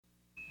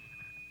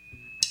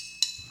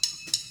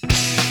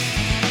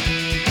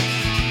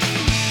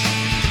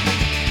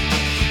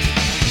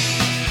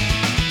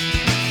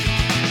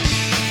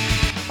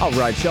All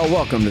right, y'all,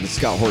 welcome to the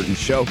Scott Horton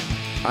Show.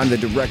 I'm the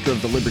director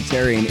of the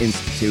Libertarian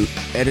Institute,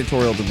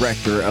 editorial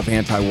director of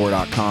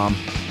antiwar.com,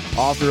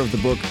 author of the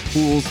book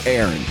Fool's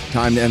Errand,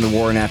 Time to End the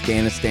War in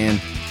Afghanistan,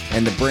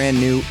 and the brand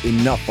new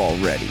Enough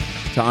Already,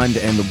 Time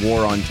to End the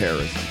War on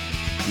Terrorism.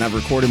 And I've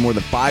recorded more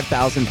than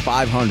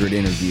 5,500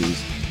 interviews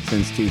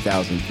since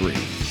 2003,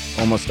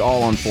 almost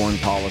all on foreign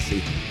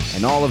policy,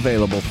 and all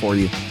available for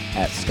you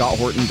at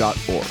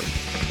scotthorton.org.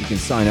 You can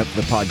sign up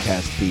for the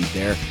podcast feed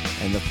there,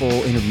 and the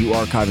full interview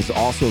archive is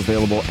also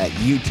available at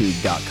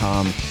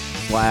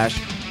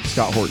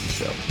youtube.com/Scott Horton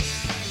Show.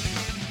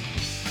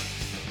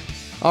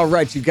 All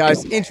right, you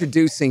guys,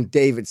 introducing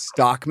David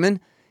Stockman.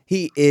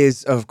 He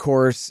is, of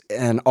course,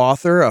 an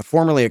author,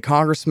 formerly a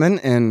congressman,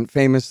 and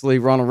famously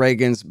Ronald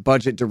Reagan's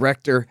budget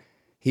director.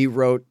 He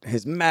wrote,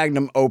 his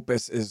magnum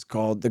opus is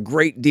called The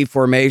Great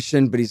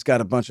Deformation, but he's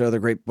got a bunch of other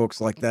great books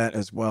like that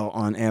as well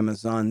on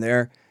Amazon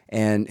there.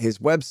 And his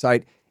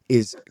website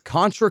is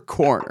Contra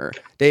Corner,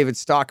 David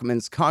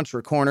Stockman's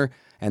Contra Corner,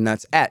 and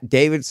that's at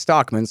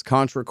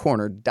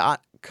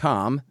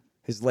davidstockmanscontracorner.com.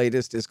 His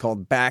latest is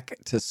called Back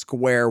to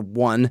Square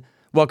One.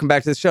 Welcome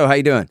back to the show. How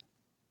you doing?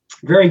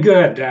 Very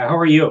good. How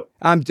are you?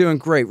 I'm doing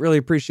great. Really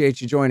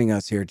appreciate you joining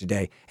us here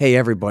today. Hey,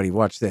 everybody,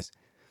 watch this.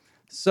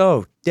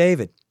 So,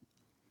 David,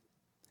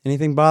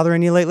 anything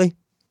bothering you lately?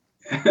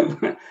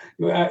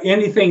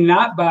 Anything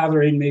not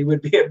bothering me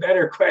would be a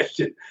better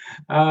question.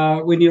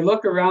 When you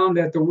look around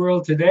at the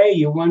world today,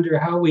 you wonder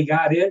how we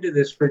got into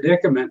this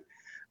predicament.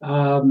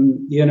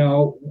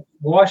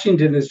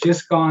 Washington has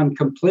just gone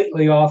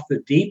completely off the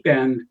deep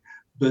end,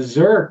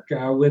 berserk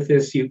with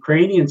this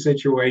Ukrainian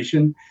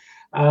situation.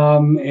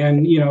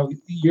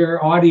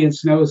 Your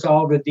audience knows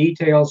all the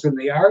details and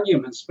the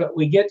arguments, but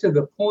we get to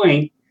the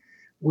point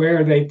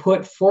where they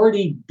put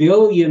 $40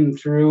 billion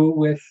through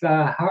with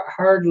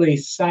hardly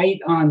sight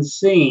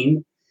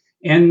unseen,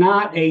 and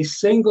not a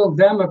single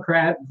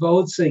Democrat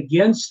votes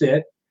against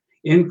it,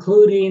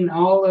 including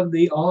all of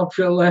the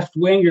ultra left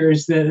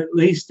wingers that, at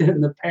least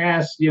in the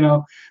past,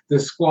 the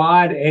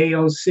Squad,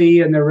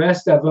 AOC, and the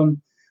rest of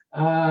them,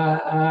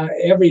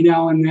 every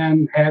now and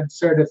then had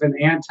sort of an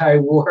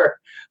anti-war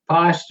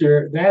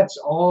posture. That's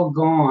all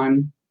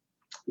gone.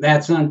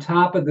 That's on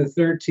top of the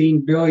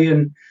 $13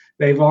 billion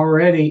they've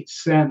already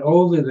sent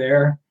over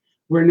there.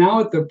 We're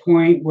now at the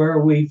point where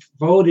we've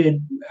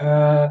voted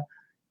enough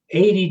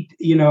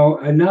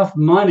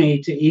money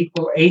to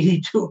equal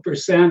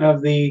 82%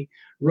 of the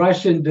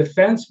Russian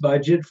defense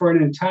budget for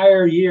an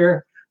entire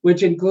year,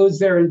 which includes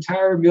their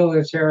entire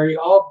military,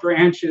 all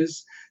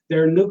branches,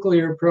 their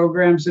nuclear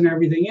programs, and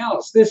everything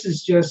else. This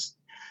is just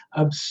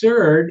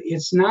absurd.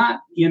 It's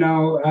not,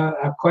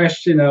 a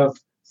question of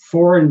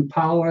foreign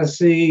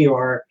policy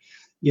or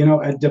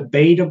a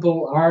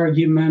debatable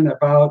argument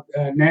about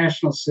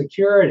national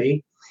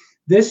security.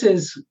 This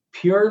is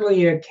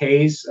purely a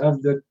case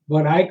of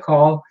what I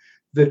call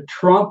the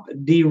Trump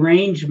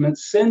derangement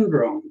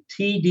syndrome,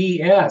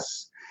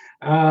 TDS.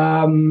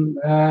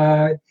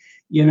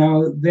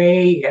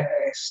 They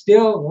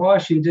still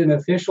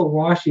official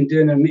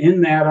Washington, and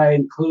in that I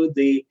include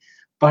the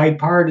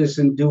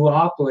bipartisan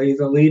duopoly,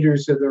 the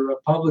leaders of the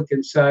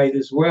Republican side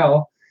as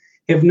well,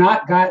 have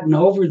not gotten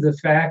over the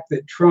fact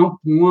that Trump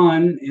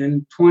won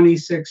in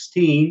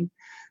 2016.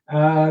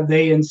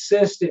 They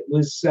insist it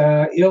was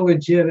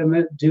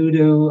illegitimate due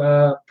to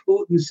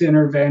Putin's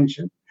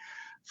intervention.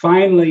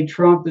 Finally,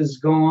 Trump is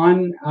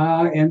gone,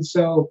 and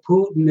so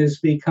Putin has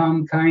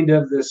become kind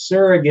of the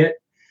surrogate,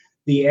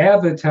 the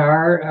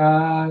avatar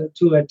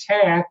to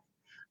attack,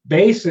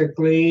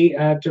 basically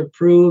to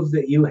prove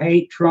that you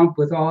hate Trump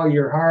with all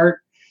your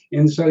heart.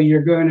 And so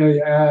you're going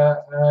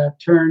to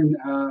turn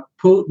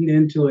Putin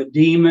into a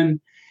demon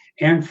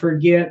and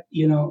forget,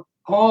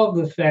 all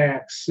the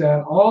facts,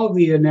 all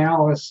the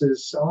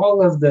analysis,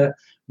 all of the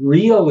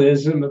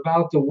realism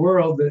about the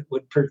world that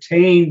would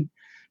pertain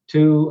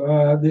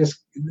to this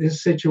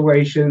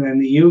situation in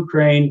the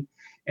Ukraine,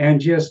 and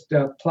just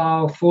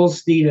plow full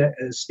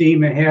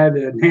steam ahead.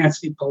 And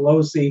Nancy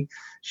Pelosi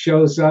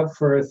shows up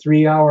for a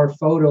 3-hour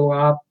photo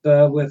op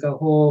with a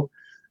whole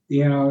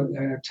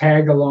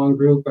tag-along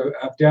group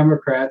of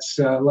Democrats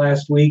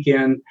last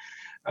weekend,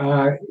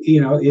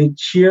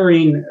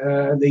 cheering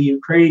the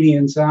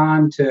Ukrainians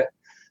on to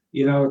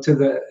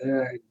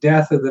the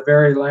death of the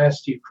very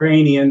last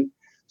Ukrainian,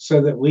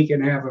 so that we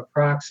can have a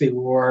proxy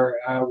war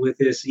with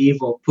this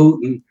evil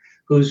Putin,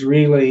 who's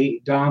really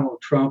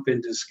Donald Trump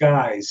in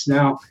disguise.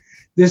 Now,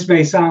 this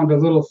may sound a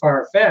little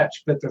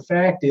far-fetched, but the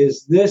fact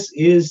is, this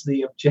is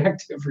the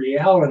objective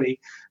reality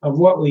of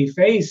what we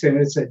face, and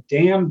it's a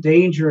damn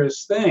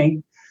dangerous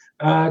thing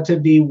to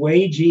be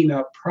waging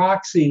a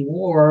proxy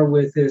war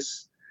with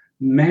this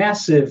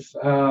massive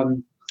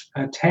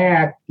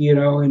attack,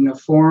 in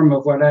the form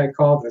of what I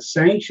call the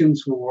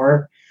sanctions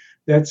war,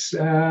 that's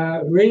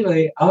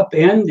really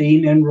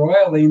upending and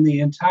roiling the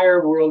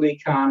entire world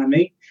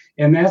economy.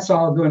 And that's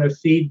all going to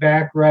feed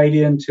back right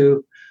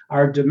into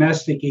our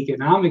domestic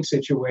economic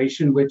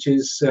situation, which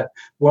is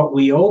what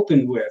we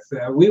opened with.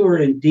 We were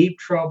in deep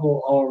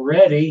trouble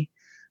already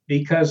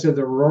because of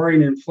the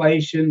roaring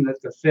inflation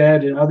that the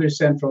Fed and other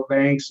central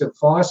banks have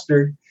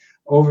fostered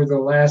over the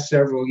last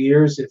several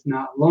years, if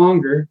not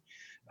longer.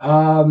 We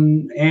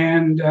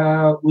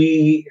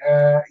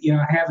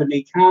have an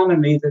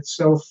economy that's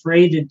so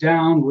freighted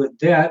down with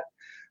debt,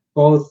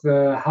 both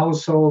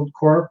household,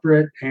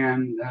 corporate,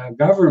 and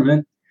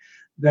government,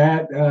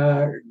 that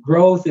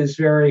growth is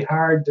very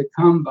hard to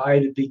come by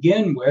to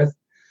begin with.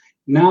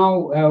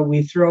 Now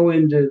we throw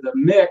into the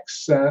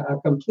mix a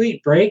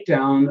complete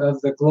breakdown of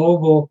the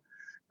global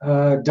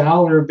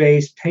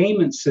dollar-based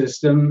payment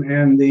system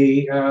and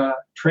the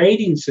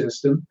trading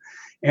system,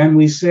 and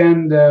we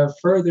send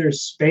further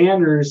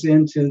spanners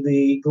into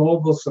the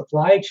global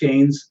supply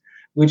chains,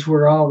 which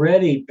were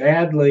already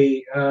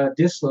badly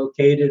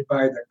dislocated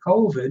by the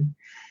COVID.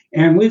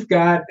 And we've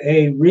got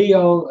a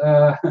real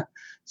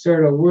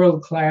sort of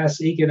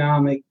world-class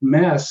economic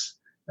mess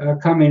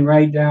coming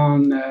right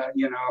down,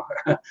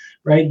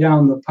 right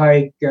down the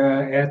pike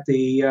at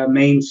the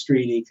Main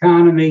Street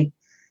economy.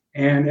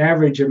 And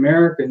average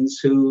Americans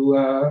who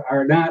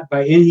are not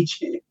by any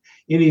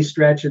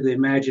stretch of the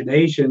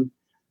imagination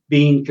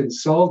being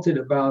consulted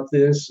about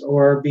this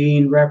or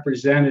being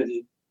represented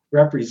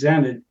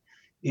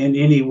in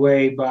any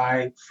way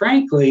by,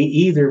 frankly,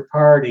 either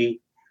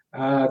party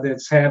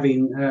that's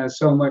having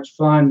so much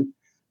fun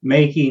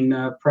making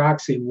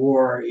proxy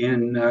war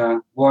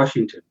in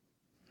Washington.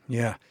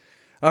 Yeah.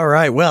 All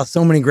right. Well,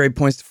 so many great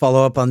points to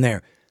follow up on there.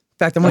 In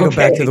fact, I'm going to go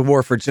back to the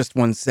war for just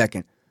 1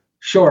 second.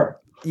 Sure.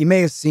 You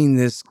may have seen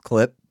this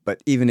clip,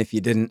 but even if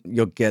you didn't,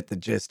 you'll get the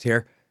gist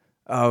here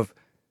of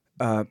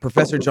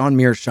Professor John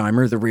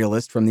Mearsheimer, the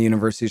realist from the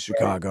University of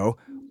Chicago,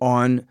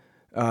 on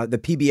the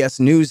PBS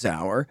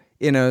NewsHour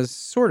in a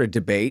sort of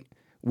debate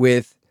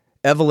with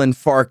Evelyn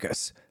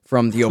Farkas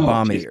from the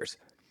Obama years.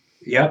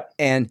 Yep.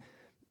 And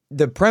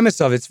the premise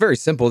of it's very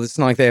simple. It's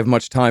not like they have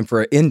much time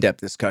for an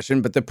in-depth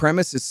discussion, but the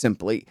premise is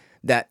simply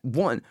that,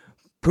 one,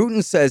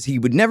 Putin says he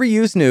would never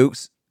use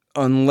nukes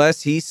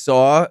unless he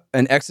saw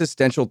an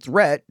existential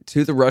threat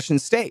to the Russian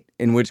state,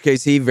 in which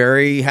case he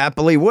very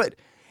happily would.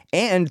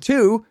 And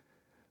two,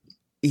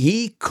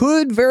 he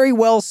could very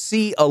well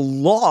see a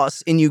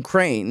loss in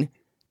Ukraine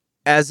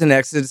as an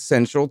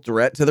existential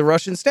threat to the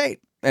Russian state.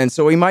 And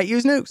so he might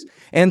use nukes.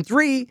 And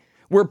three,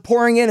 we're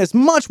pouring in as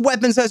much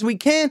weapons as we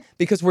can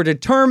because we're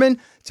determined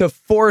to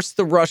force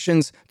the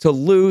Russians to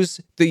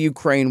lose the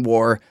Ukraine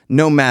war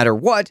no matter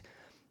what.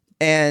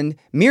 And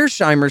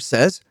Mearsheimer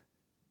says,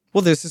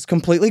 well, this is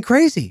completely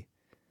crazy.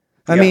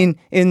 I mean,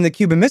 in the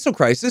Cuban Missile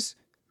Crisis,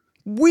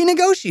 we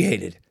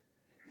negotiated.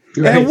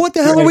 Right, and what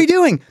the hell are we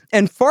doing?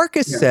 And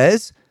Farkas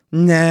says,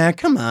 nah,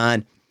 come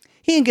on.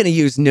 He ain't going to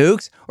use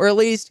nukes, or at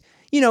least,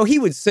 he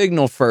would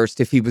signal first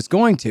if he was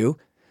going to.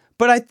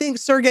 But I think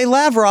Sergei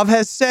Lavrov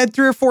has said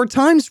 3 or 4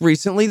 times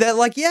recently that,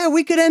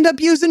 we could end up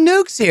using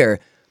nukes here.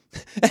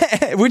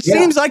 Which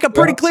seems like a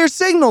pretty clear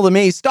signal to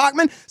me,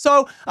 Stockman.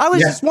 So I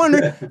was just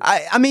wondering,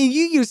 I mean,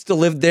 you used to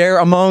live there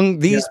among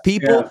these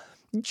people.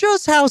 Yeah.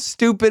 Just how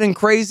stupid and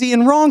crazy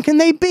and wrong can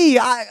they be?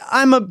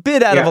 I'm a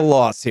bit out of a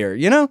loss here,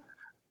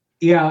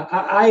 Yeah,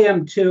 I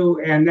am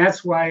too. And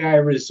that's why I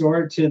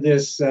resort to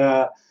this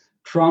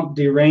Trump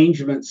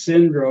derangement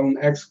syndrome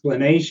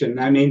explanation.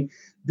 I mean,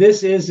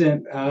 this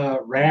isn't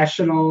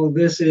rational.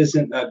 This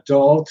isn't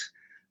adult.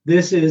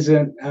 This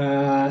isn't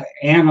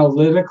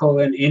analytical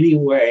in any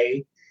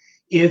way.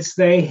 It's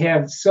they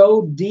have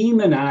so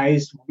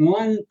demonized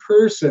one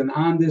person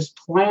on this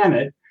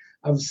planet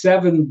of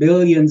 7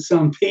 billion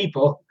some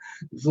people,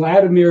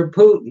 Vladimir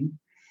Putin.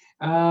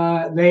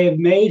 They have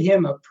made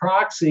him a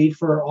proxy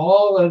for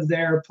all of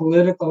their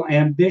political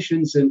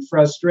ambitions and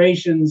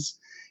frustrations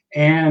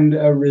and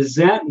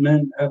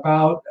resentment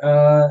about,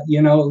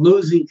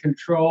 losing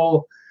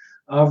control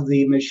of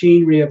the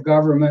machinery of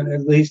government,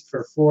 at least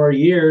for 4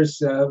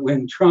 years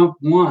when Trump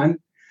won,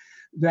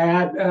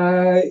 that,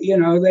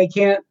 they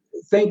can't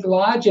think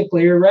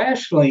logically or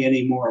rationally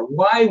anymore.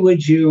 Why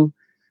would you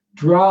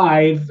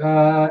drive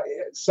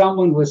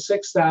someone with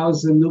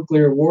 6,000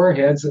 nuclear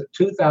warheads,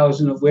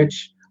 2,000 of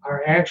which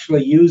are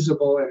actually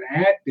usable and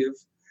active,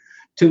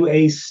 to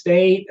a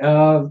state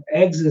of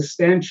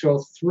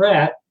existential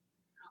threat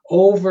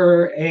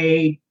over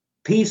a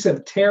piece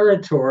of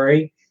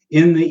territory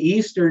in the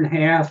eastern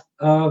half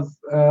of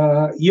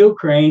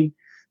Ukraine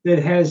that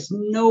has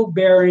no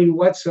bearing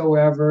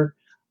whatsoever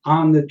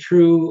on the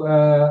true,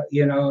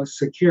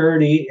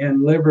 security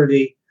and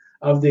liberty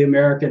of the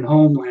American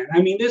homeland?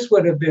 I mean, this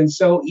would have been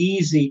so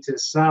easy to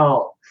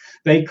solve.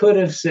 They could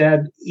have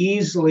said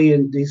easily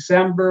in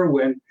December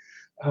when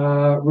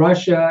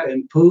Russia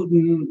and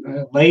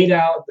Putin laid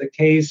out the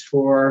case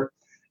for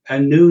a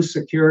new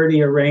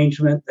security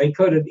arrangement, they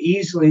could have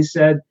easily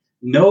said,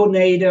 no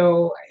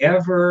NATO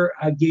ever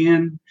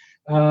again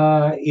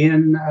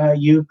in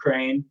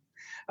Ukraine,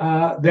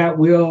 that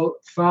will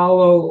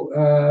follow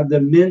the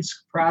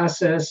Minsk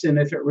process. And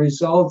if it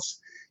results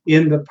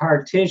in the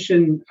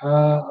partition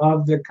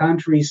of the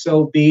country,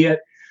 so be it,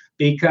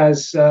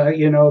 because,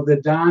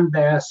 the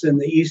Donbass in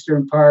the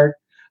eastern part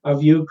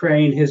of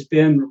Ukraine has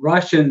been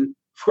Russian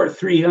for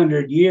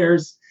 300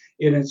 years.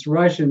 in its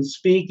Russian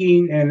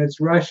speaking and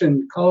its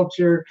Russian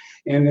culture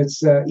and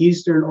its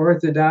Eastern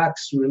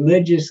Orthodox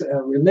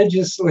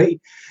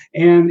religiously.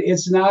 And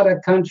it's not a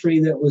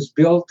country that was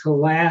built to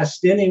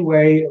last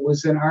anyway. It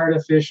was an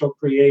artificial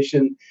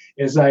creation,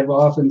 as I've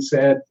often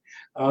said,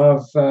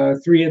 of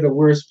three of the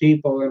worst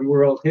people in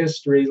world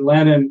history,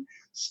 Lenin,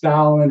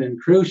 Stalin, and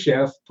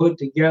Khrushchev, put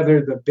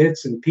together the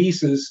bits and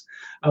pieces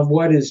of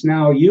what is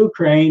now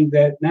Ukraine,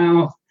 that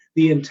now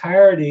the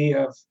entirety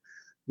of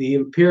the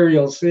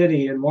imperial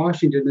city in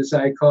Washington, as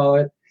I call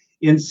it,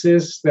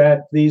 insists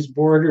that these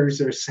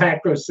borders are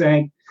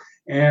sacrosanct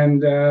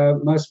and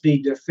must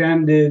be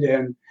defended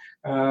and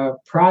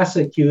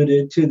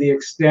prosecuted to the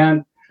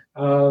extent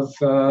of,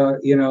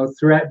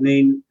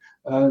 threatening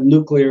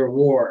nuclear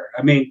war.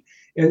 I mean,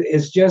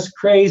 it's just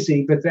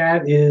crazy, but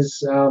that is,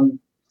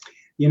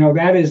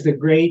 that is the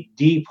great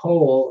deep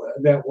hole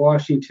that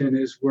Washington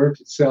has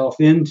worked itself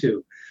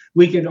into.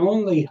 We can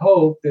only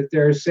hope that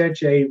there's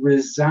such a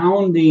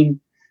resounding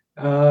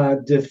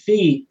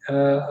defeat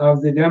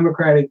of the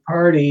Democratic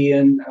Party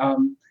in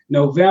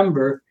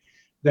November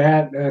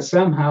that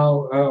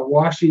somehow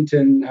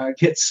Washington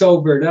gets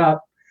sobered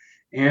up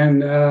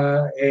and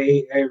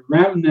a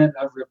remnant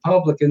of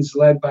Republicans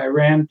led by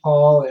Rand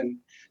Paul and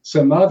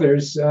some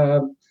others,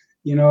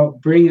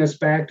 bring us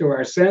back to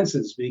our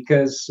senses,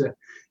 because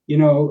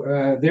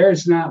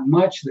there's not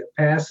much that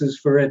passes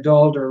for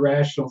adult or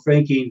rational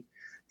thinking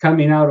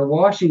coming out of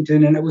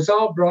Washington. And it was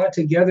all brought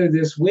together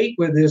this week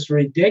with this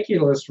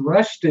ridiculous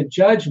rush to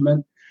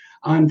judgment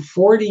on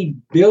 $40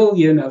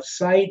 billion of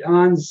sight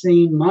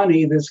unseen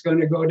money that's going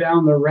to go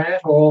down the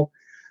rat hole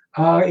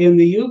in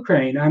the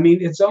Ukraine. I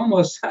mean, it's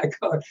almost like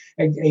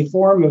a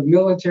form of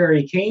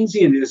military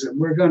Keynesianism.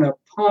 We're going to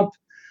pump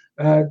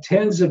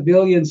tens of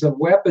billions of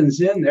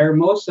weapons in there.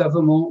 Most of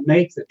them won't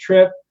make the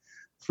trip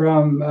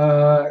from,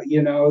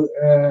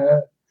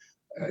 the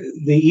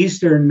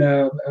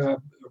eastern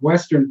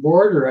western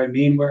border,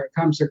 where it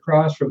comes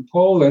across from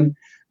Poland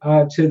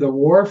to the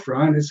war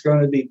front. It's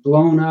going to be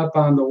blown up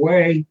on the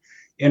way.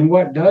 And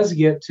what does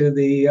get to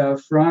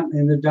the front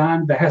in the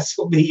Donbass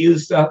will be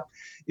used up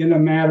in a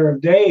matter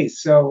of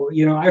days. So,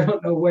 I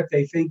don't know what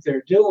they think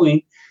they're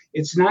doing.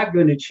 It's not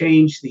going to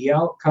change the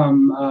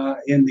outcome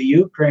in the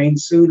Ukraine.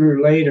 Sooner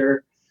or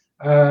later,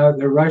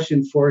 the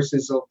Russian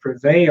forces will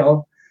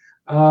prevail.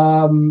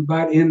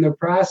 But in the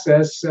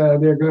process,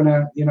 they're going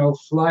to,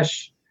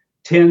 flush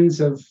tens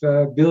of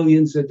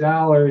billions of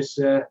dollars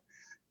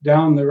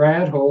down the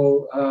rat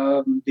hole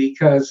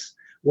because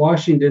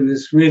Washington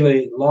has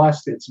really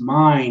lost its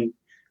mind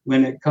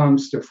when it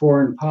comes to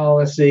foreign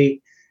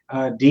policy,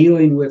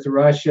 dealing with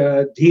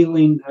Russia,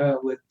 dealing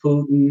with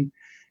Putin,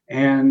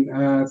 and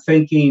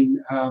thinking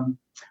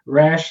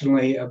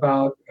rationally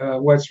about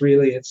what's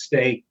really at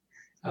stake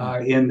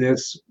in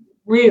this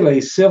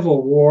really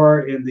civil war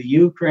in the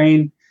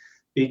Ukraine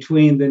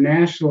between the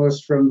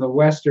nationalists from the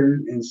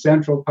western and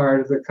central part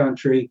of the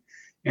country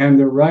and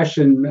the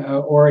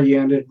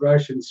Russian-oriented,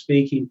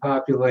 Russian-speaking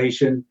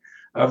population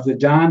of the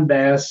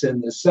Donbass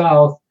in the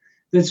south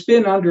that's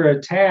been under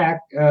attack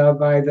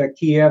by the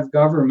Kiev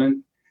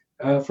government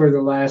for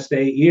the last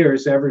 8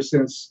 years, ever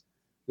since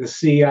the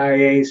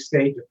CIA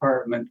State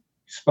Department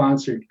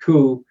sponsored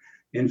coup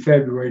in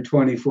February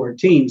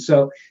 2014.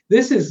 So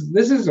this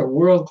is a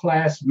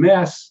world-class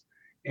mess.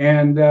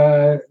 And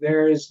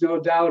there is no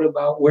doubt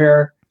about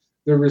where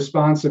the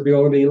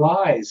responsibility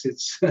lies.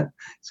 It's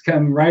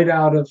come right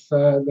out of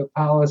the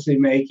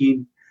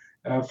policy-making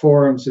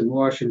forums in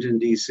Washington,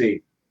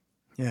 D.C.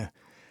 Yeah.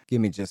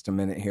 Give me just a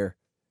minute here.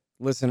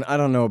 Listen, I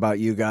don't know about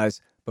you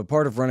guys, but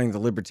part of running the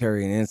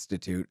Libertarian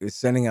Institute is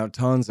sending out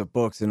tons of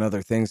books and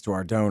other things to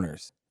our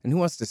donors. And who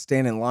wants to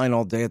stand in line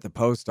all day at the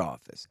post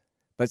office?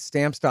 But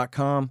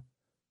Stamps.com?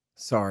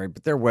 Sorry,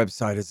 but their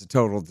website is a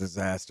total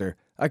disaster.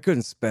 I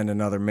couldn't spend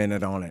another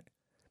minute on it.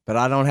 But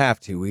I don't have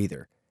to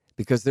either,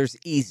 because there's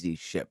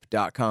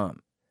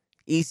EasyShip.com.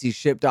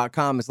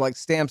 EasyShip.com is like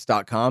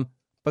Stamps.com,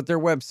 but their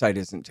website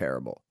isn't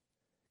terrible.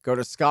 Go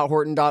to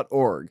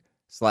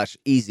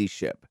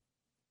scotthorton.org/EasyShip.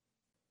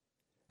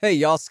 Hey,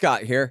 y'all,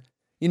 Scott here.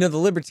 The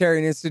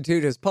Libertarian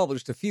Institute has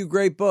published a few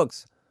great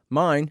books.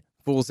 Mine,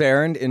 Fool's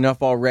Errand,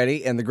 Enough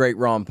Already, and The Great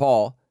Ron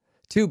Paul.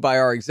 2 by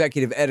our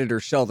executive editor,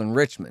 Sheldon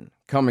Richman,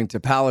 Coming to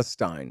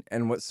Palestine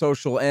and What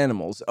Social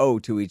Animals Owe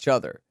to Each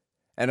Other.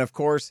 And of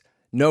course,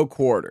 No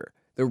Quarter,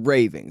 The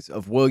Ravings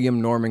of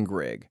William Norman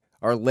Grigg,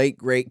 our late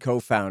great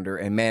co-founder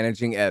and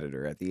managing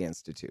editor at the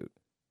Institute.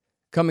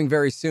 Coming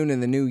very soon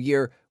in the new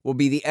year will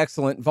be the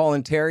excellent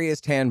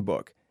Voluntarist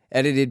Handbook,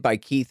 edited by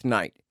Keith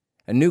Knight,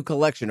 a new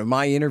collection of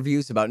my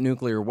interviews about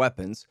nuclear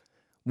weapons,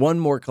 1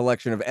 more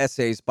collection of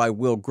essays by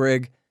Will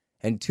Grigg,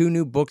 and 2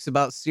 new books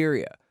about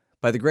Syria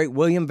by the great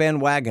William Van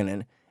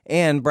Wagenen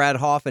and Brad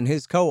Hoff and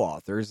his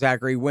co-author,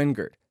 Zachary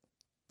Wingard.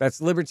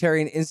 That's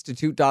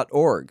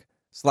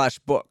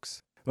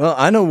libertarianinstitute.org/books. Well,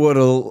 I know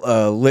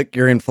what'll lick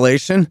your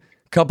inflation.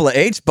 A couple of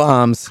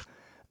H-bombs.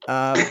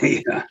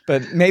 Yeah.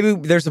 But maybe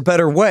there's a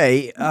better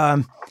way.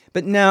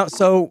 But now,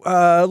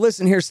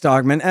 listen here,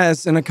 Stogman.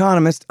 As an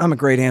economist, I'm a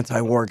great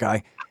anti-war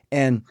guy.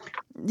 And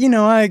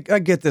I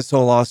get this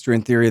whole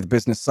Austrian theory of the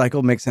business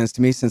cycle. Makes sense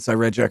to me since I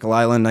read Jekyll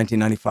Island,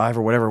 1995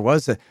 or whatever it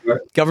was. The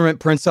government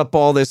prints up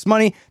all this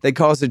money. They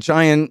cause a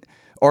giant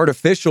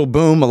artificial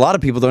boom. A lot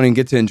of people don't even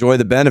get to enjoy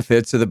the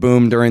benefits of the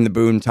boom during the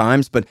boom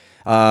times, but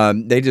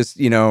they just,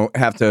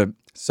 have to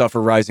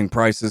suffer rising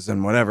prices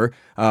and whatever.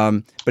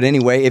 But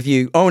anyway, if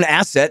you own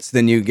assets,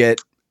 then you get,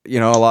 a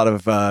lot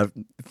of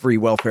free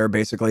welfare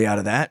basically out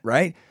of that,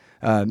 right?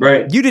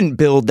 Right. You didn't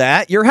build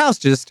that. Your house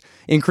just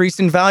increased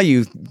in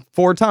value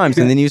 4 times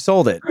and then you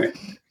sold it.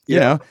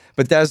 Right.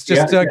 But that's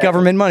just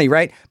government money,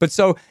 right? But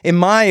so in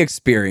my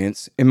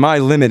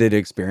limited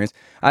experience,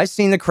 I've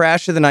seen the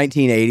crash of the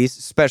 1980s,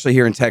 especially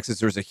here in Texas.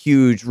 There was a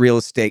huge real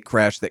estate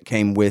crash that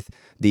came with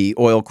the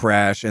oil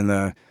crash and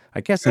an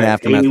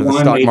aftermath of the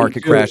stock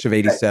market crash of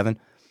 87.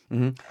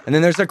 Mm-hmm. And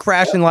then there's a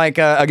crash in like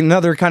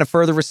another kind of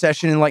further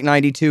recession in like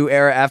 92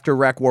 era after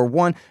Iraq War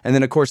I. And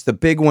then, of course, the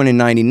big one in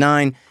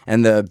 99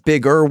 and the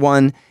bigger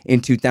one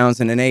in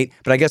 2008.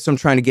 But I guess what I'm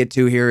trying to get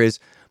to here is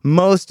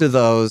most of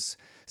those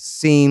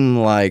seem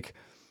like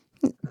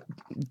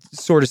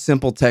sort of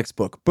simple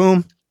textbook.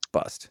 Boom,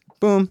 bust.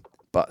 Boom,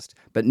 bust.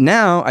 But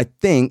now I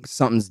think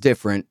something's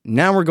different.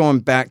 Now we're going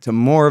back to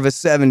more of a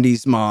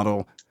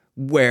 70s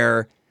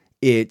where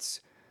it's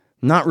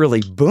not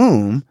really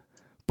boom,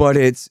 but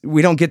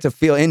we don't get to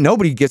feel, and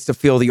nobody gets to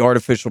feel the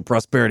artificial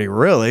prosperity,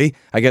 really.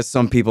 I guess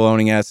some people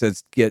owning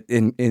assets get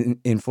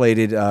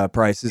inflated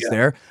prices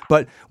there.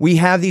 But we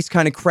have these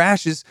kind of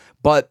crashes,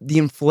 but the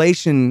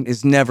inflation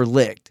is never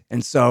licked.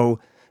 And so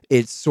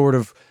it's sort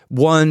of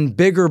one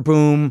bigger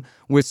boom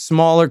with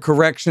smaller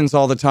corrections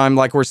all the time,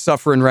 like we're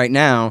suffering right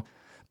now,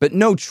 but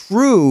no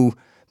true,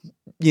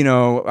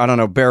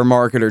 bear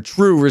market or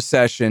true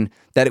recession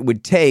that it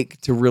would take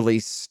to really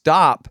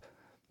stop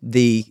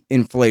the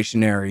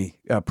inflationary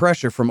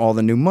pressure from all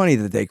the new money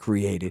that they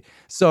created.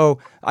 So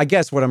I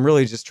guess what I'm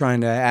really just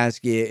trying to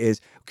ask you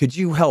is, could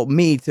you help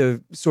me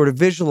to sort of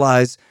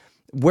visualize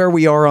where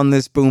we are on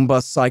this boom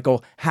bust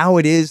cycle, how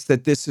it is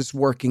that this is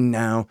working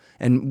now,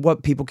 and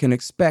what people can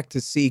expect to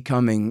see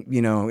coming,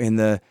 in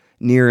the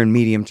near and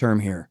medium term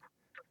here?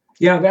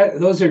 Yeah,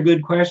 those are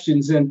good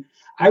questions. And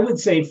I would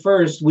say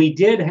first, we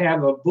did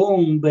have a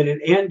boom, but it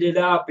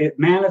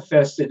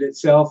manifested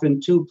itself in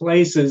 2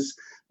 places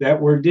that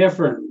were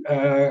different,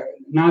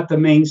 not the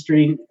main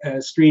street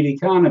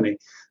economy.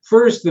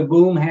 First, the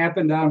boom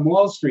happened on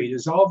Wall Street.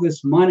 As all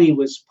this money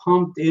was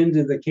pumped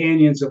into the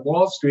canyons of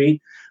Wall Street,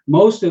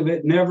 most of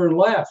it never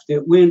left.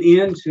 It went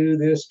into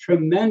this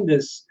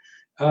tremendous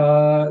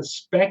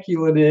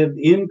speculative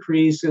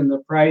increase in the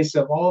price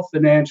of all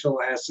financial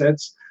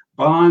assets,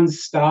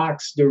 bonds,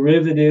 stocks,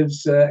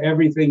 derivatives,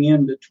 everything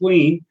in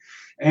between.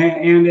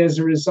 And as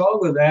a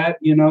result of that,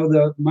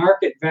 the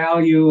market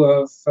value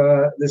of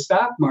the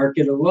stock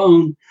market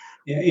alone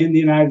in the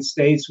United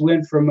States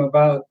went from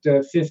about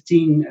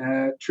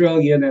 15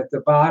 trillion at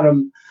the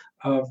bottom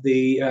of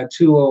the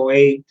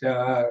 2008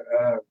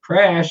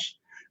 crash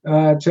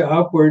to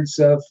upwards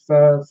of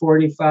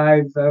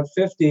 45,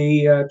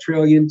 50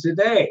 trillion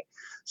today.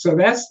 So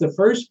that's the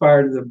first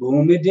part of the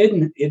boom. It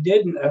didn't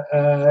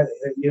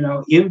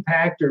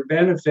impact or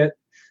benefit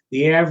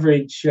the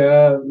average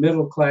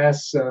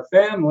middle-class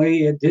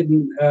family. It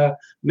didn't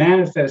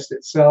manifest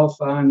itself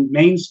on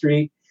Main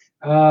Street.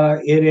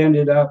 It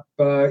ended up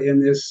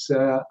in this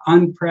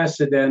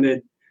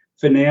unprecedented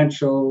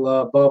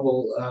financial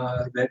bubble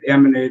that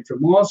emanated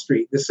from Wall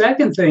Street. The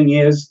second thing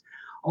is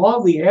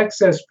all the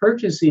excess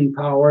purchasing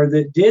power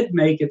that did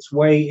make its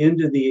way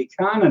into the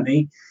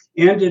economy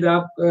ended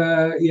up,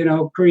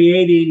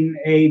 creating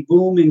a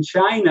boom in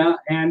China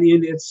and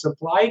in its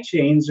supply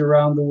chains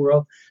around the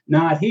world,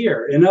 not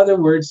here. In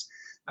other words,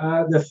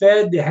 the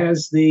Fed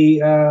has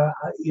the,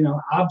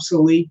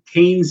 obsolete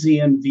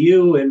Keynesian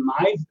view, in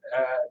my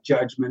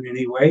judgment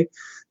anyway,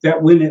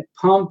 that when it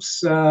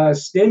pumps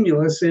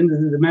stimulus into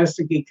the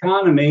domestic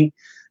economy,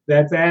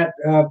 that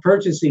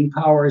purchasing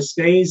power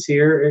stays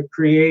here. It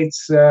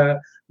creates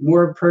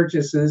more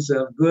purchases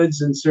of goods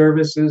and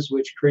services,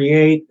 which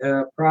create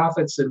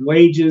profits and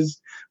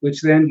wages,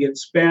 which then get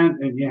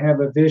spent, and you have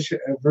a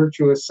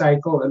virtuous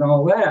cycle and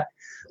all that.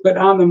 But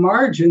on the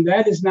margin,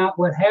 that is not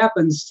what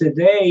happens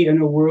today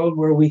in a world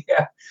where we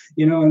have,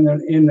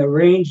 in the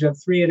range of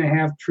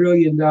 $3.5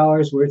 trillion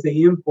worth of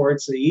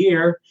imports a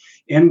year,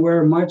 and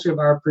where much of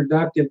our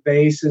productive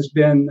base has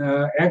been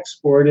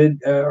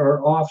exported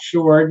or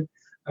offshored,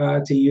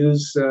 to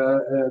use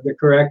the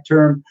correct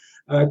term,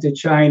 to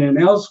China and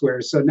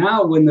elsewhere. So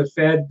now when the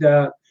Fed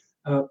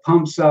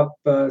pumps up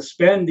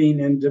spending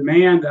and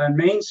demand on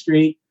Main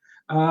Street,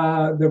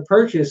 the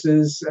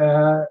purchases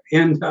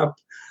end up,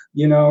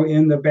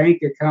 in the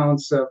bank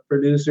accounts of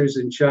producers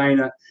in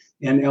China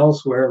and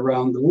elsewhere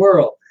around the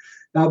world.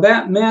 Now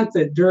that meant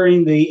that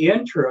during the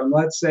interim,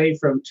 let's say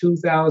from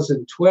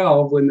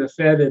 2012, when the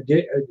Fed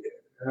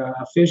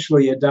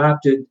officially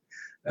adopted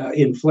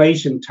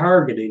inflation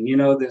targeting,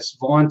 this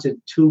vaunted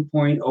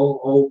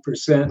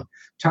 2.00%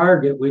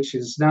 target, which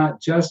is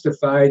not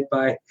justified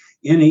by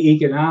any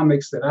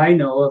economics that I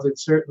know of. It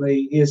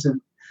certainly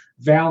isn't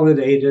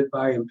validated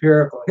by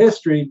empirical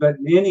history, but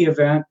in any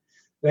event,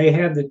 they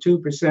had the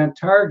 2%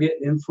 target.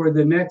 And for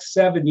the next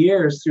 7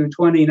 years through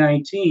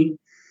 2019,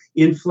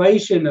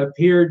 inflation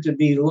appeared to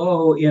be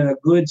low in a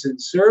goods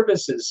and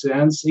services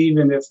sense,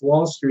 even if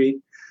Wall Street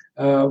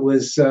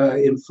was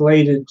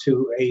inflated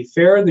to a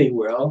fare thee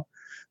well.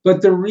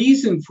 But the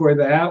reason for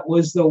that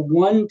was the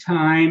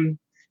one-time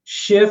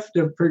shift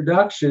of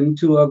production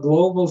to a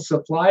global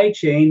supply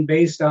chain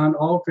based on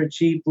ultra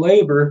cheap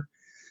labor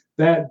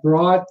that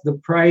brought the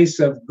price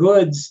of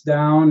goods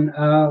down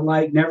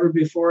like never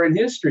before in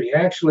history.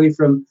 Actually,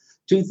 from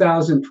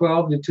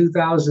 2012 to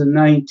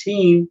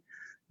 2019,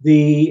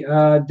 the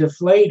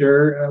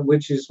deflator,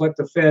 which is what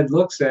the Fed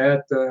looks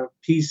at, the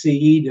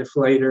PCE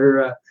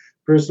deflator,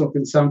 personal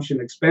consumption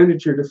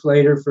expenditure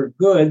deflator for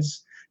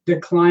goods,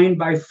 declined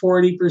by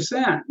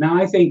 40%. Now,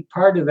 I think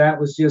part of that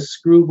was just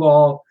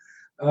screwball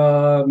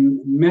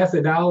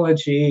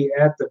methodology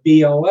at the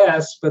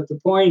BLS, but the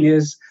point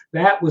is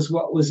that was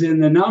what was in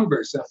the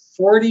numbers, a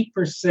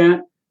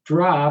 40%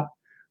 drop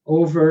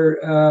over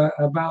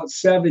about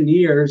 7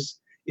 years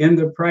in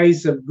the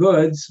price of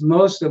goods,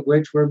 most of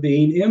which were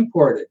being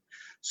imported.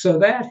 So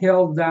that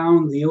held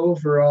down the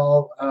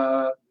overall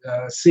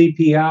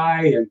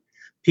CPI and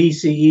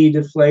PCE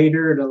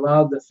deflator. It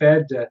allowed the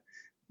Fed to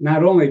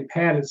not only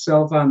pat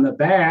itself on the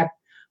back,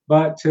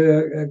 but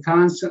to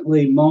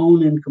constantly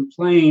moan and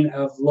complain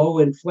of low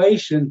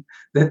inflation,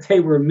 that they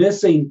were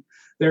missing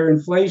their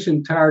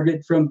inflation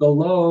target from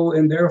below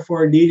and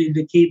therefore needed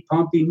to keep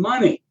pumping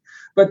money.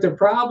 But the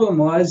problem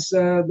was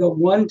the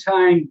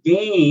one-time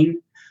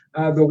gain,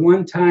 the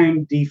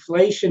one-time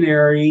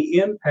deflationary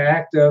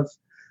impact of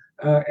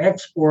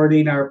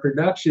exporting our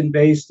production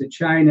base to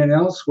China and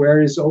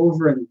elsewhere is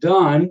over and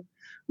done.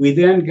 We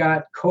then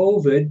got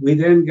COVID. We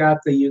then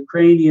got the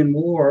Ukrainian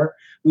war.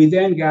 We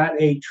then got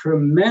a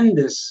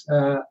tremendous,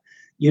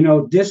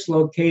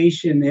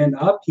 dislocation and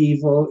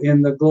upheaval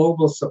in the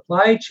global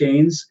supply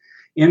chains.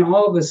 And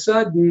all of a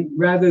sudden,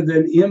 rather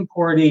than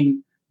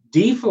importing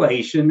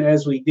deflation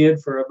as we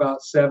did for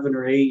about 7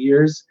 or 8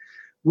 years,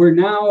 we're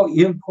now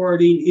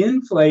importing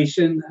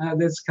inflation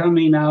that's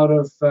coming out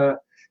of,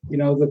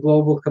 the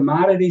global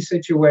commodity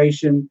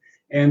situation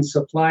and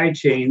supply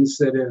chains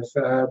that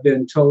have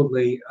been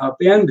totally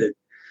upended.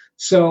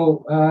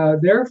 So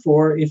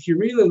therefore, if you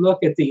really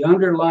look at the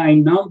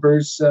underlying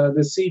numbers,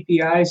 the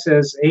CPI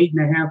says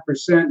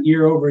 8.5%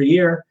 year over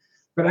year,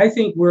 but I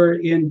think we're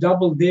in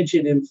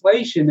double-digit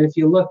inflation if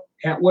you look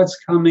at what's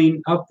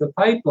coming up the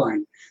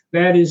pipeline.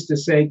 That is to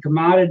say,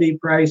 commodity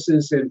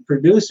prices and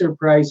producer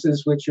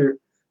prices, which are,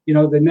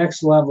 the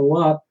next level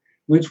up,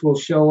 which will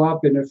show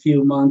up in a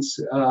few months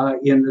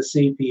in the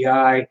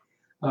CPI.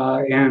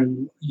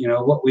 And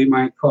what we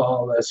might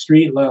call a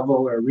street level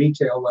or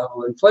retail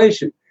level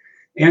inflation.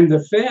 And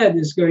the Fed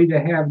is going to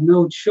have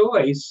no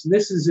choice.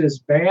 This is as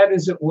bad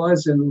as it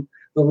was in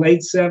the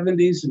late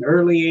 70s and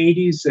early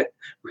 80s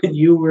when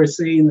you were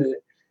seeing the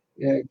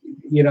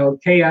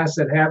chaos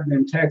that happened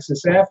in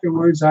Texas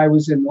afterwards. I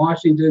was in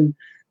Washington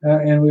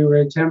and we were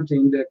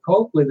attempting to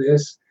cope with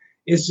this.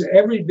 It's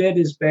every bit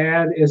as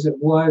bad as it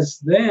was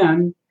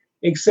then,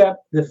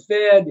 except the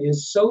Fed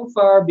is so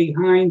far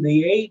behind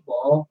the 8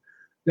 ball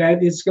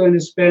that it's going to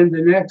spend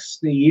the next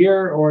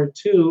year or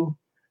two,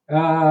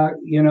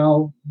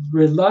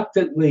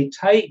 reluctantly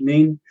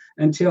tightening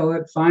until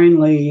it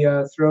finally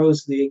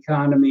throws the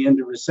economy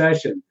into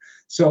recession.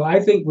 So I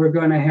think we're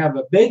going to have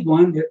a big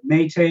one. It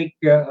may take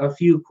a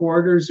few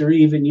quarters or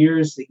even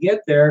years to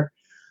get there,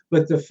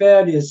 but the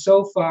Fed is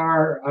so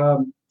far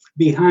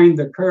behind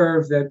the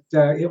curve that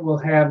it will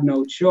have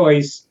no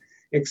choice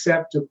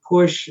except to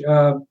push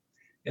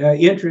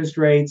interest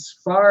rates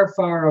far,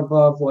 far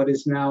above what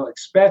is now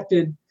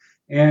expected.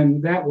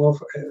 And that will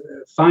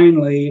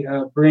finally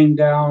bring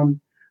down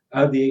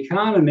the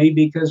economy,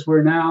 because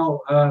we're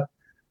now,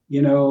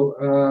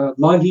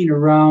 lugging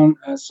around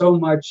so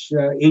much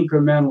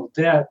incremental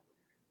debt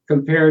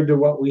compared to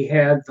what we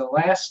had the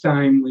last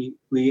time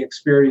we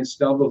experienced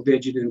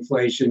double-digit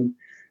inflation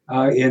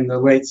in the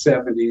late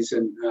 70s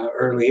and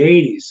early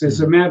 80s.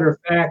 As a matter of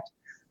fact,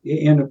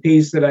 in a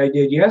piece that I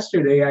did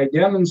yesterday, I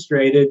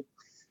demonstrated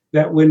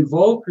that when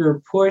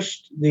Volcker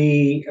pushed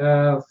the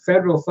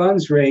federal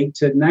funds rate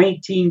to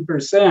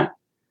 19%,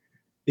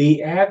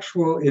 the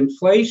actual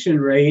inflation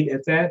rate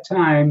at that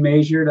time,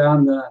 measured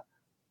on the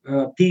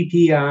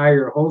PPI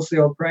or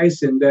wholesale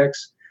price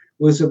index,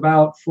 was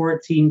about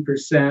 14%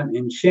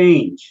 and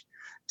change.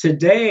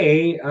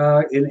 Today,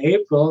 in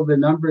April, the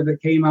number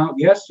that came out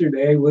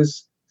yesterday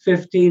was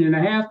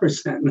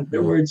 15.5%. In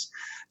other words,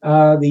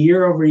 the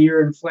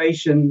year-over-year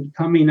inflation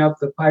coming up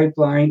the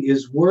pipeline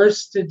is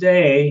worse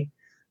today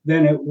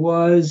than it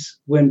was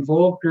when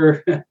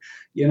Volcker,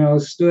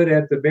 stood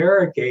at the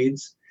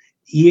barricades.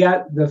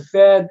 Yet the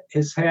Fed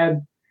has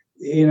had,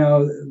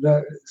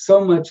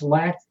 so much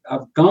lack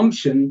of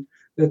gumption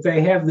that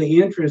they have the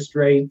interest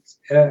rate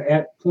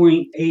at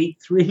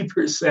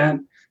 0.83%,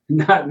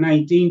 not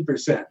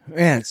 19%.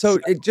 Man, so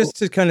just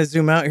to kind of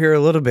zoom out here a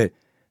little bit,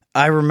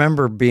 I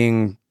remember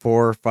being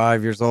 4 or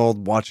 5 years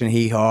old, watching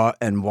Hee Haw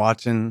and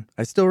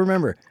I still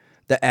remember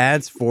the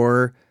ads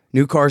for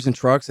new cars and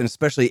trucks, and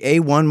especially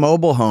A1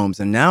 mobile homes.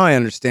 And now I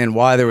understand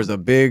why there was a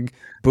big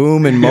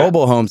boom in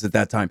mobile homes at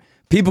that time.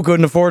 People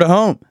couldn't afford a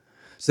home.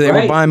 So they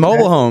were buying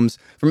mobile homes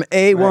from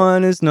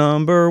A1 is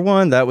number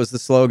one. That was the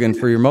slogan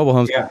for your mobile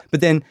homes. Yeah. But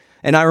then,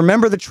 and I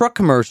remember the truck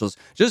commercials,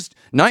 just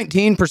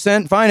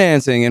 19%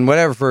 financing and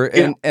whatever.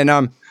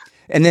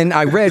 And then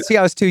I read,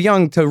 I was too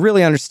young to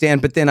really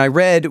understand, but then I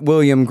read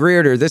William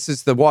Greerter. This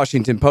is the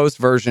Washington Post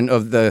version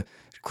of the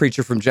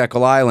Creature from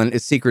Jekyll Island,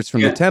 It's Secrets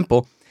from the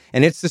Temple.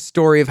 And it's the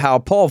story of how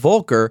Paul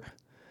Volcker,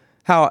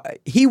 how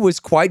he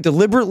was quite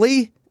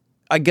deliberately,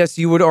 I guess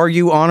you would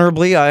argue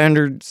honorably, I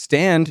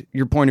understand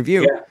your point of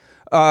view,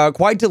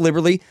 quite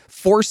deliberately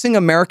forcing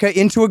America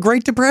into a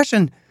Great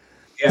Depression.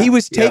 He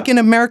was taking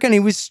America and he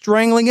was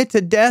strangling it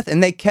to death,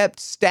 and they kept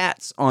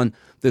stats on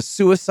the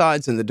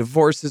suicides and the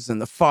divorces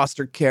and the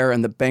foster care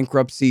and the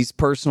bankruptcies,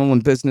 personal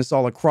and business,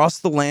 all across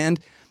the land,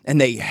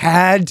 and they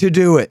had to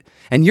do it.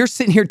 And you're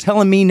sitting here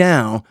telling me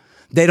now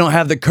they don't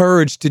have the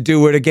courage to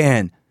do it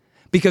again,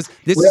 because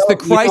this is the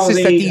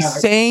crisis that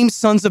these same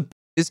sons of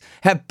bitches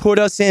have put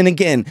us in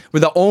again,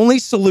 where the only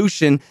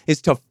solution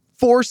is to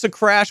force a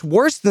crash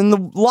worse than the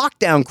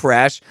lockdown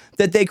crash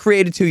that they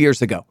created 2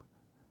 years ago.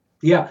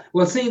 Yeah.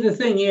 Well, see, the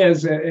thing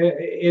is,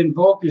 in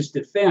Volcker's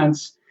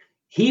defense,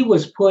 he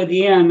was put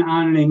in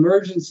on an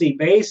emergency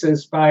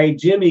basis by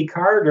Jimmy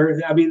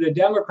Carter. I mean, the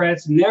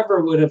Democrats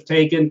never would have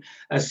taken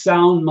a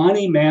sound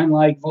money man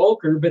like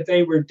Volcker, but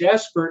they were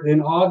desperate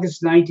in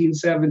August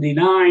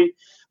 1979.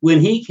 When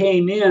he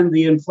came in,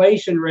 the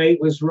inflation rate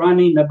was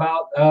running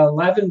about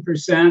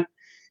 11%.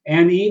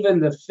 And even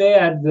the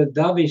Fed, the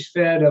dovish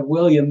Fed of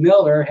William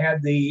Miller,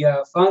 had the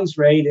funds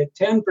rate at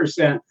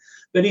 10%.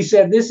 But he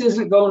said, this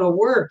isn't going to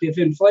work. If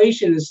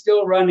inflation is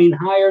still running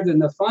higher than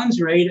the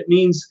funds rate, it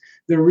means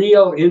the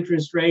real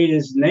interest rate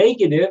is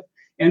negative,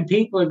 and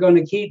people are going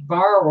to keep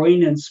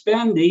borrowing and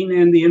spending,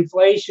 and the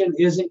inflation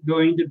isn't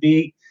going to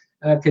be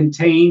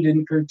contained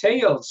and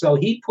curtailed. So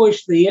he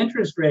pushed the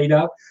interest rate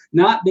up,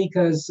 not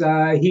because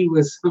he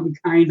was some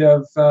kind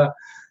of a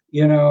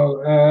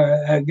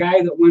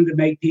guy that wanted to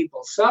make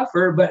people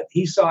suffer, but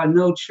he saw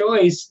no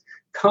choice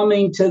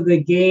coming to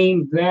the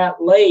game that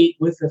late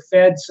with the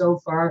Fed so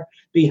far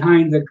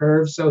behind the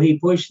curve. So he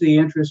pushed the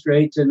interest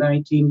rate to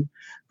 19%,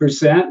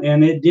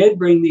 and it did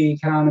bring the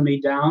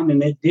economy down,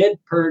 and it did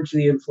purge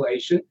the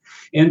inflation.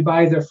 And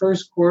by the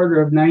first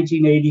quarter of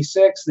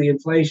 1986, the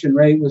inflation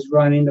rate was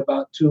running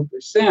about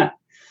 2%.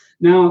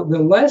 Now, the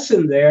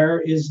lesson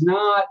there is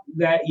not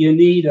that you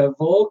need a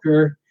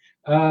Volcker,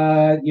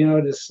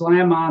 to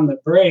slam on the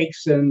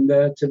brakes and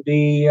to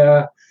be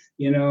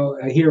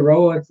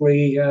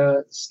heroically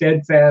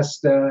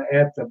steadfast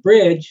at the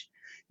bridge.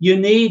 You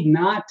need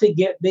not to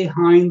get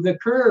behind the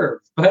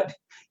curve. But,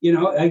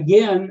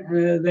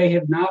 again, they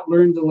have not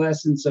learned the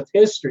lessons of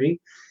history.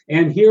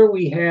 And here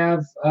we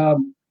have,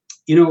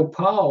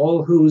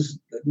 Powell, who's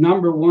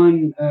number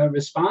one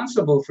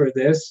responsible for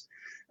this,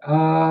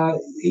 led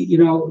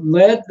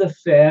the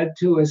Fed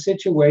to a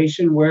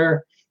situation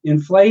where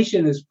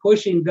inflation is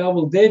pushing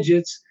double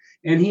digits,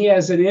 and he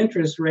has an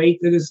interest rate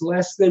that is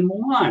less than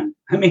 1.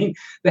 I mean,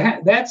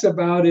 that's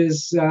about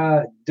as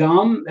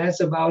dumb, that's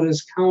about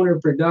as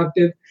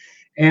counterproductive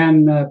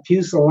and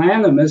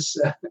pusillanimous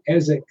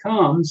as it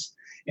comes.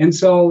 And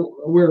so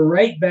we're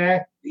right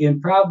back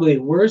in probably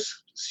worse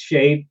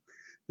shape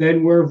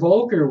than where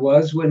Volcker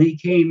was when he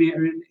came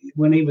in,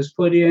 when he was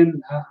put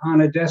in on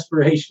a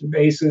desperation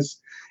basis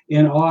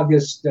in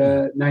August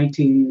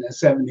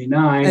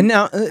 1979. And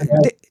now,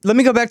 let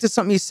me go back to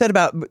something you said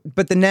about,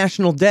 but the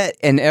national debt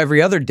and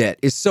every other debt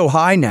is so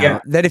high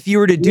now that if you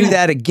were to do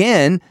that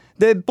again,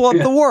 they'd blow up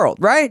the world,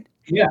 right?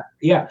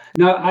 Yeah.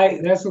 Now,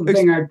 that's the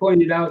thing I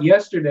pointed out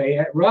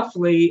yesterday.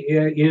 Roughly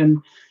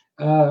in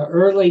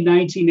early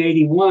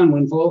 1981,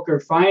 when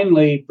Volcker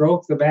finally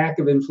broke the back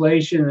of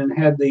inflation and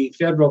had the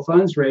federal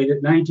funds rate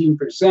at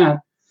 19%,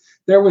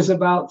 there was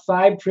about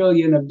 $5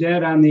 trillion of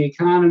debt on the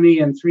economy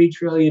and $3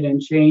 trillion in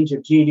change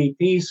of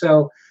GDP.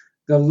 So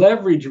the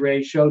leverage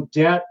ratio,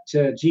 debt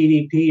to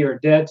GDP or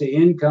debt to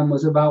income,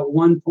 was about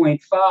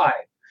 1.5.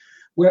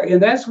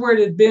 And that's where it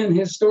had been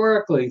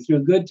historically,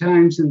 through good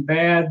times and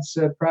bads,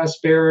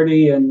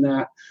 prosperity and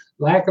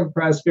lack of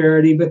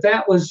prosperity. But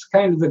that was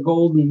kind of the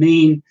golden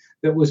mean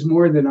that was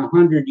more than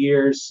 100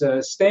 years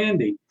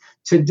standing.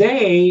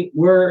 Today,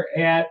 we're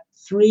at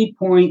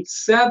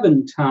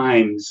 3.7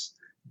 times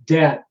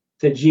debt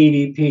to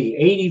GDP,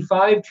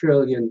 85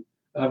 trillion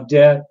of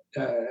debt,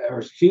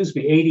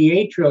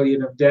 88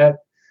 trillion of debt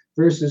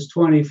versus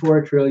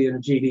 24 trillion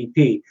of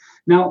GDP.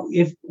 Now,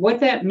 what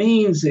that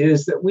means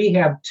is that we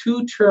have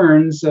 2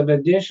 turns of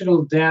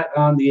additional debt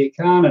on the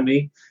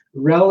economy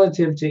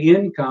relative to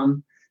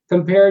income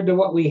compared to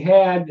what we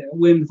had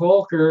when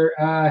Volcker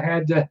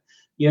had to,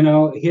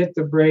 hit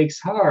the brakes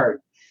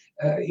hard.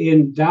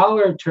 In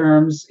dollar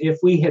terms, if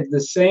we had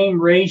the same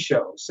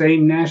ratio,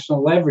 same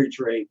national leverage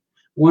rate,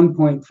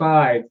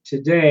 1.5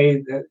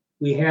 today that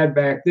we had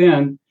back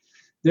then,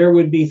 there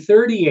would be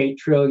 38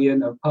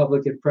 trillion of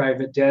public and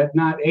private debt,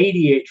 not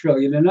 88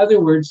 trillion. In other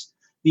words,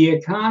 the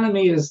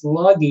economy is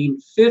lugging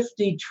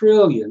 50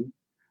 trillion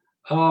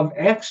of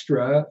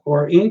extra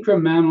or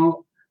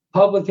incremental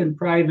public and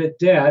private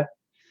debt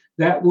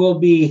that will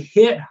be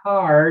hit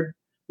hard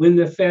when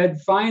the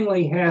Fed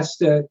finally has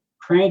to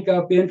crank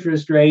up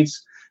interest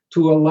rates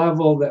to a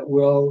level that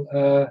will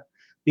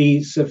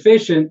be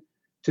sufficient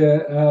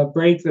to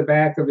break the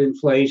back of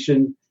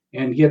inflation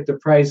and get the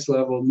price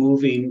level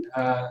moving,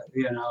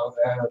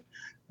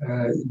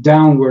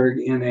 downward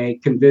in a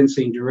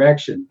convincing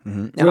direction.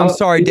 Mm-hmm. Well, I'm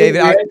sorry,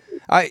 David.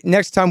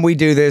 Next time we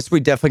do this, we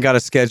definitely got to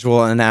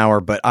schedule an hour,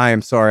 but I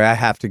am sorry. I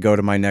have to go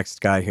to my next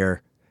guy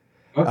here.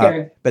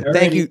 Okay. But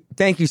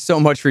thank you so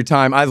much for your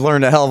time. I've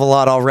learned a hell of a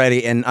lot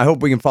already, and I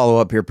hope we can follow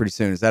up here pretty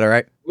soon. Is that all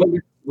right?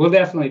 We'll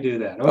definitely do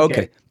that.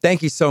 Okay.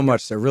 Thank you so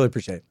much, sir. Really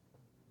appreciate it.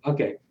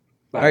 Okay.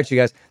 Bye. All right, you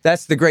guys.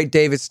 That's the great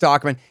David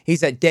Stockman.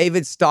 He's at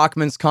David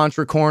Stockman's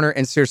Contra Corner.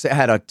 And seriously, I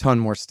had a ton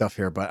more stuff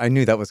here, but I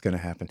knew that was going to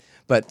happen.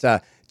 But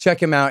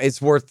check him out.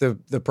 It's worth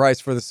the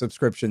price for the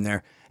subscription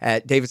there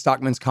at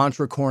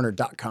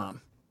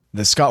davidstockmanscontracorner.com.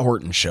 The Scott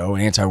Horton Show,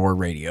 Anti-War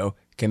Radio,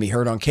 can be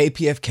heard on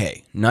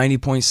KPFK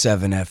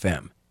 90.7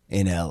 FM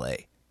in LA,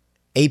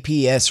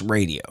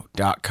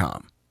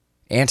 APSradio.com,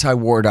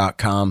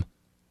 antiwar.com,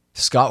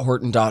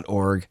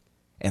 scotthorton.org,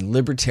 and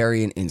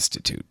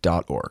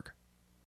libertarianinstitute.org.